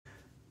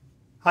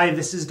Hi,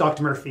 this is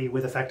Dr. Murphy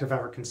with Effective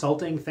Effort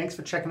Consulting. Thanks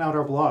for checking out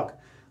our blog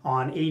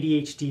on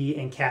ADHD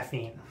and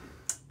caffeine.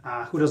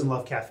 Who doesn't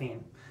love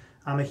caffeine?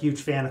 I'm a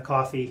huge fan of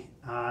coffee.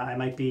 I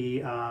might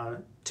be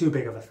too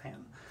big of a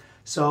fan.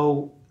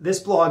 So this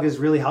blog is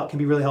can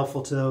be really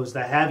helpful to those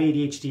that have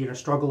ADHD and are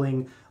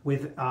struggling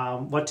with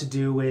what to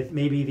do with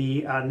maybe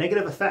the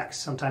negative effects.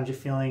 Sometimes you're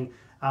feeling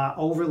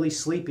overly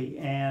sleepy,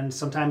 and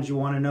sometimes you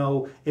want to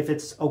know if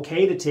it's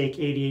okay to take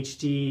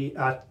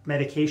ADHD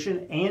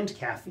medication and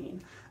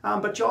caffeine.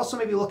 But you also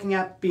may be looking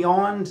at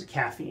beyond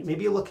caffeine.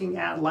 Maybe you're looking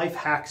at life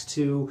hacks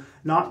to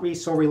not be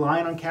so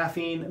reliant on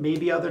caffeine,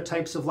 maybe other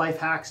types of life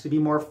hacks to be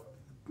more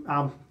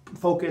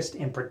focused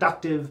and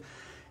productive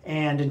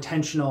and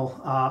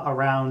intentional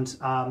around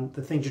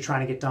the things you're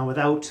trying to get done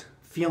without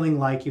feeling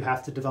like you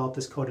have to develop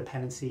this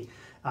codependency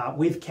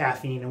with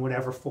caffeine in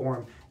whatever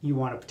form you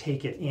want to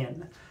take it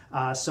in.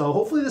 So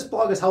hopefully this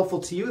blog is helpful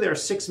to you. There are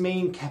 6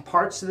 main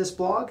parts to this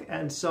blog,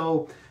 and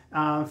so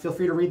feel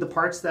free to read the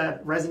parts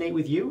that resonate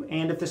with you.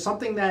 And if there's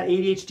something that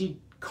ADHD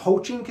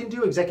coaching can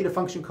do, executive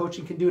function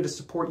coaching can do to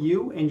support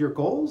you and your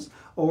goals,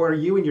 or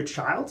you and your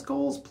child's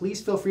goals, please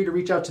feel free to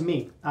reach out to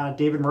me,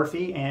 David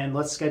Murphy, and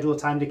let's schedule a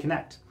time to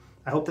connect.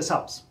 I hope this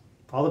helps.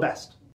 All the best.